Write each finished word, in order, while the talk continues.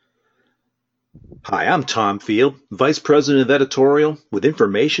Hi, I'm Tom Field, Vice President of Editorial with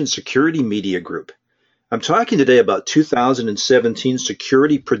Information Security Media Group. I'm talking today about 2017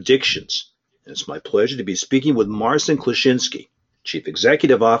 security predictions. And it's my pleasure to be speaking with Marcin Klashinsky, Chief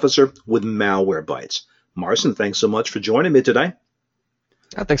Executive Officer with Malwarebytes. Marcin, thanks so much for joining me today.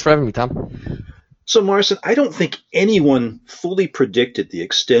 Thanks for having me, Tom. So, Marcin, I don't think anyone fully predicted the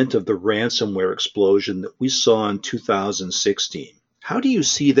extent of the ransomware explosion that we saw in 2016. How do you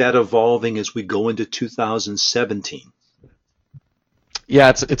see that evolving as we go into 2017? Yeah,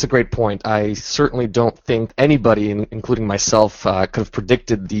 it's a great point. I certainly don't think anybody, including myself, could have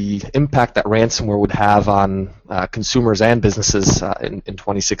predicted the impact that ransomware would have on consumers and businesses in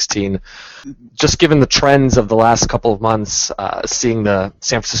 2016. Just given the trends of the last couple of months, seeing the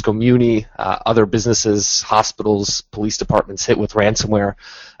San Francisco Muni, other businesses, hospitals, police departments hit with ransomware,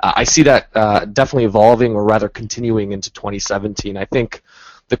 I see that definitely evolving, or rather continuing into 2017. I think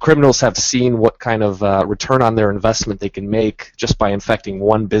the criminals have seen what kind of return on their investment they can make just by infecting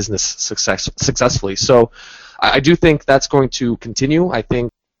one business successfully. So I do think that's going to continue. I think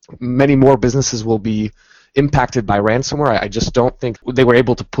many more businesses will be impacted by ransomware. I just don't think they were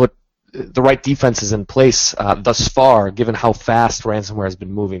able to put the right defenses in place thus far, given how fast ransomware has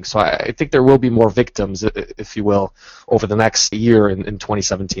been moving. So I think there will be more victims, if you will, over the next year in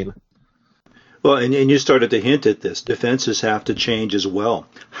 2017. Well, and you started to hint at this. Defenses have to change as well.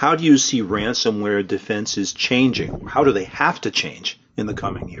 How do you see ransomware defenses changing? How do they have to change in the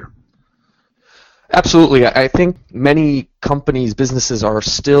coming year? Absolutely. I think many companies, businesses are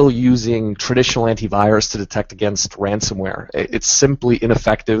still using traditional antivirus to detect against ransomware. It's simply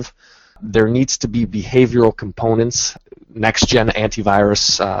ineffective. There needs to be behavioral components, next-gen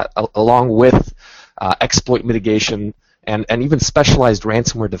antivirus, along with exploit mitigation, and even specialized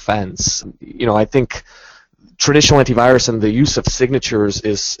ransomware defense. I think traditional antivirus and the use of signatures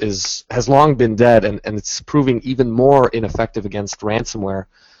has long been dead, and it's proving even more ineffective against ransomware.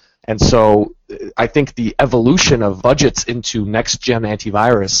 And so I think the evolution of budgets into next-gen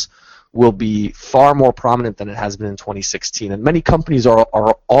antivirus will be far more prominent than it has been in 2016. And many companies are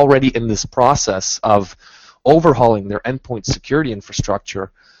already in this process of overhauling their endpoint security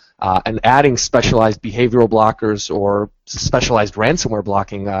infrastructure and adding specialized behavioral blockers or specialized ransomware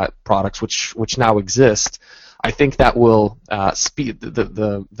blocking products, which now exist. I think that will speed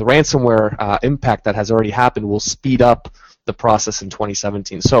the ransomware impact that has already happened will speed up the process in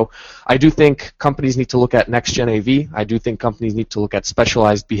 2017. So I do think companies need to look at next-gen AV. I do think companies need to look at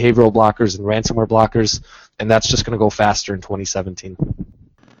specialized behavioral blockers and ransomware blockers, and that's just going to go faster in 2017.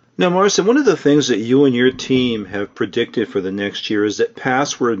 Now, Marcin, one of the things that you and your team have predicted for the next year is that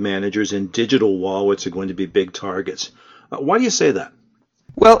password managers and digital wallets are going to be big targets. Why do you say that?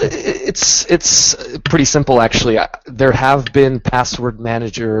 Well, it's pretty simple, actually. There have been password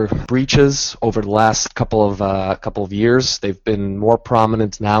manager breaches over the last couple of years. They've been more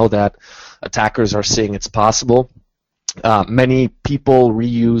prominent now that attackers are seeing it's possible. Many people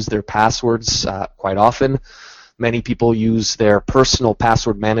reuse their passwords quite often. Many people use their personal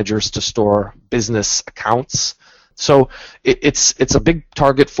password managers to store business accounts. So it's a big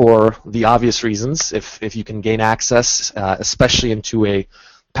target for the obvious reasons. If you can gain access, especially into a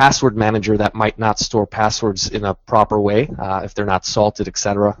password manager that might not store passwords in a proper way, if they're not salted,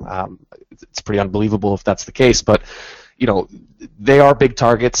 etc. It's pretty unbelievable if that's the case, but they are big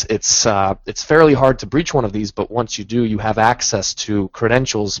targets. It's fairly hard to breach one of these, but once you do, you have access to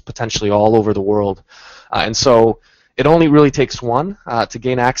credentials potentially all over the world. And so it only really takes one to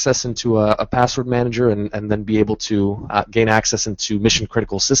gain access into a password manager and then be able to gain access into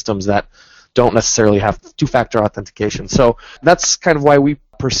mission-critical systems that don't necessarily have two-factor authentication. So that's kind of why we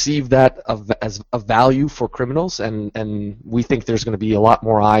perceive that as a value for criminals, and we think there's going to be a lot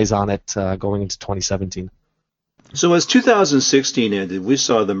more eyes on it going into 2017. So as 2016 ended, we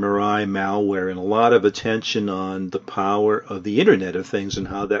saw the Mirai malware and a lot of attention on the power of the Internet of Things and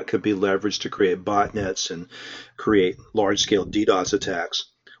how that could be leveraged to create botnets and create large-scale DDoS attacks.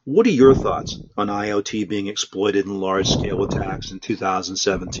 What are your thoughts on IoT being exploited in large-scale attacks in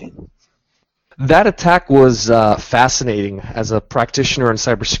 2017? That attack was fascinating. As a practitioner in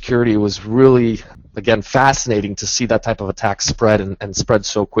cybersecurity, it was really, again, fascinating to see that type of attack spread and spread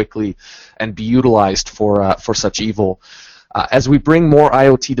so quickly and be utilized for such evil. As we bring more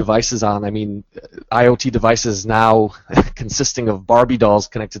IoT devices on, IoT devices now consisting of Barbie dolls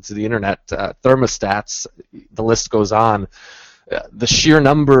connected to the internet, thermostats, the list goes on. The sheer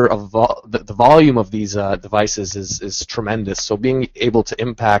number of the volume of these devices is tremendous. So being able to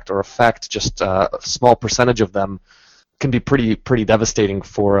impact or affect just a small percentage of them can be pretty devastating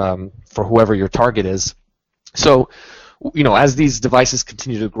for whoever your target is. So as these devices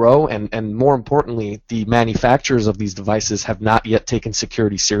continue to grow, and more importantly, the manufacturers of these devices have not yet taken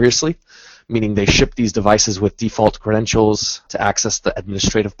security seriously, meaning they ship these devices with default credentials to access the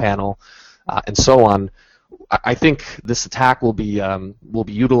administrative panel, and so on. I think this attack will be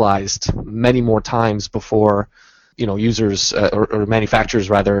utilized many more times before users or manufacturers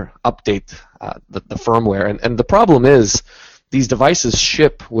rather update the firmware. And the problem is these devices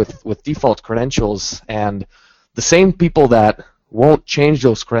ship with default credentials, and the same people that won't change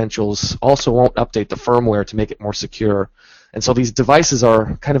those credentials also won't update the firmware to make it more secure. And so these devices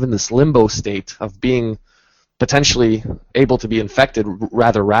are kind of in this limbo state of being potentially able to be infected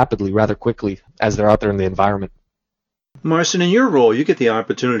rather rapidly, rather quickly, as they're out there in the environment. Marcin, in your role, you get the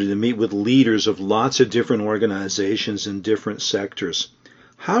opportunity to meet with leaders of lots of different organizations in different sectors.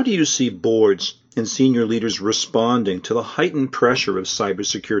 How do you see boards and senior leaders responding to the heightened pressure of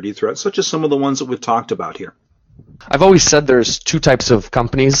cybersecurity threats, such as some of the ones that we've talked about here? I've always said there's two types of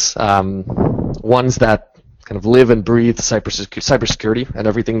companies. Ones that kind of live and breathe cybersecurity, and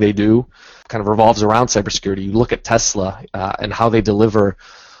everything they do kind of revolves around cybersecurity. You look at Tesla and how they deliver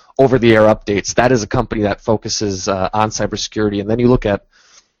over-the-air updates. That is a company that focuses on cybersecurity. And then you look at,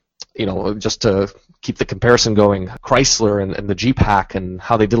 just to keep the comparison going, Chrysler and the Jeep hack and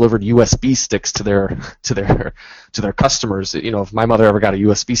how they delivered USB sticks to their customers. If my mother ever got a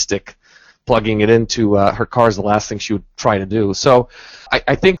USB stick, plugging it into her car is the last thing she would try to do. So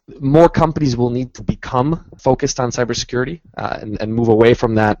I think more companies will need to become focused on cybersecurity and move away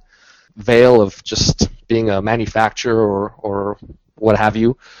from that veil of just being a manufacturer or what have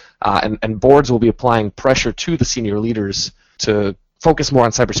you. And boards will be applying pressure to the senior leaders to focus more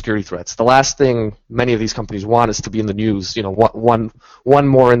on cybersecurity threats. The last thing many of these companies want is to be in the news, one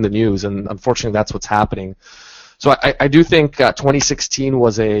more in the news, and unfortunately that's what's happening. So I do think 2016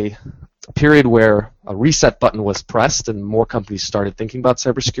 was a period where a reset button was pressed and more companies started thinking about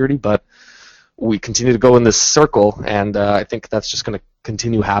cybersecurity, but we continue to go in this circle, and I think that's just going to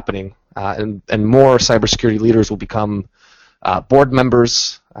continue happening. And more cybersecurity leaders will become board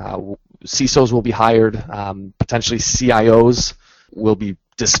members, CISOs will be hired, potentially CIOs will be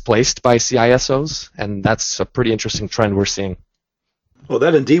displaced by CISOs, and that's a pretty interesting trend we're seeing. Well,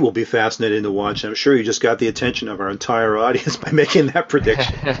 that indeed will be fascinating to watch. I'm sure you just got the attention of our entire audience by making that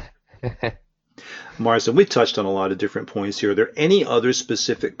prediction. Marcin, we touched on a lot of different points here. Are there any other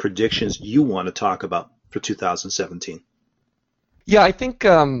specific predictions you want to talk about for 2017? Yeah, I think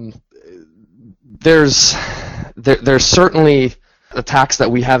there's certainly attacks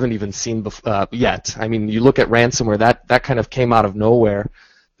that we haven't even seen yet. I mean, you look at ransomware, that kind of came out of nowhere.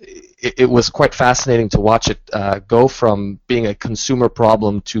 It was quite fascinating to watch it go from being a consumer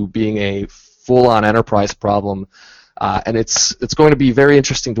problem to being a full-on enterprise problem. And it's going to be very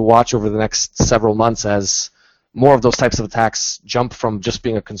interesting to watch over the next several months as more of those types of attacks jump from just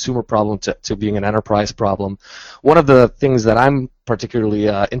being a consumer problem to being an enterprise problem. One of the things that I'm particularly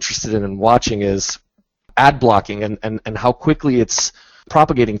interested in watching is ad blocking and how quickly it's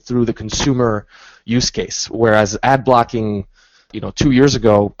propagating through the consumer use case. Whereas ad blocking, 2 years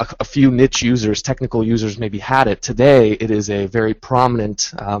ago, a few niche users, technical users maybe had it. Today, it is a very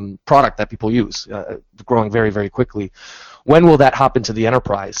prominent product that people use, growing very, very quickly. When will that hop into the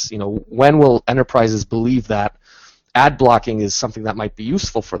enterprise? When will enterprises believe that ad blocking is something that might be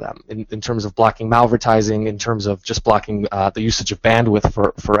useful for them in terms of blocking malvertising, in terms of just blocking the usage of bandwidth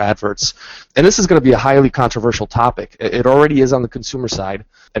for adverts? And this is going to be a highly controversial topic. It already is on the consumer side,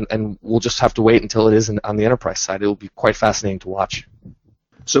 and we'll just have to wait until it is on the enterprise side. It will be quite fascinating to watch.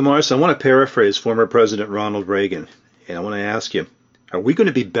 So, Marcin, I want to paraphrase former President Ronald Reagan, and I want to ask you, are we going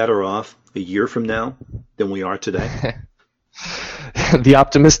to be better off a year from now than we are today? The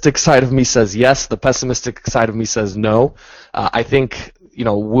optimistic side of me says yes. The pessimistic side of me says no. I think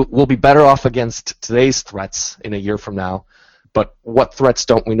we'll be better off against today's threats in a year from now. But what threats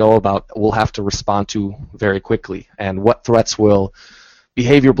don't we know about? We'll have to respond to very quickly. And what threats will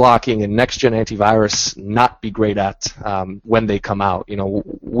behavior blocking and next-gen antivirus not be great at when they come out?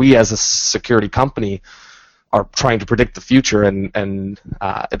 We as a security company are trying to predict the future, and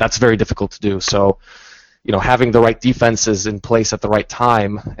that's very difficult to do. So, having the right defenses in place at the right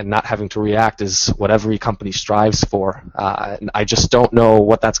time and not having to react is what every company strives for. And I just don't know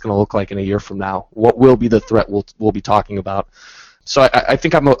what that's going to look like in a year from now. What will be the threat we'll be talking about? So I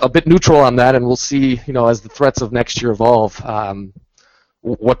think I'm a bit neutral on that, and we'll see, as the threats of next year evolve,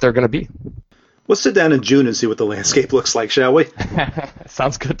 what they're going to be. Let's sit down in June and see what the landscape looks like, shall we?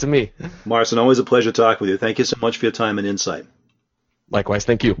 Sounds good to me. Marcin, always a pleasure talking with you. Thank you so much for your time and insight. Likewise,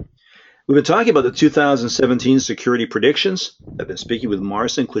 thank you. We've been talking about the 2017 security predictions. I've been speaking with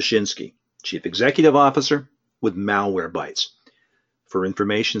Marcin Kleczynski, Chief Executive Officer with Malwarebytes. For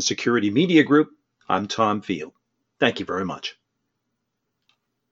Information Security Media Group, I'm Tom Field. Thank you very much.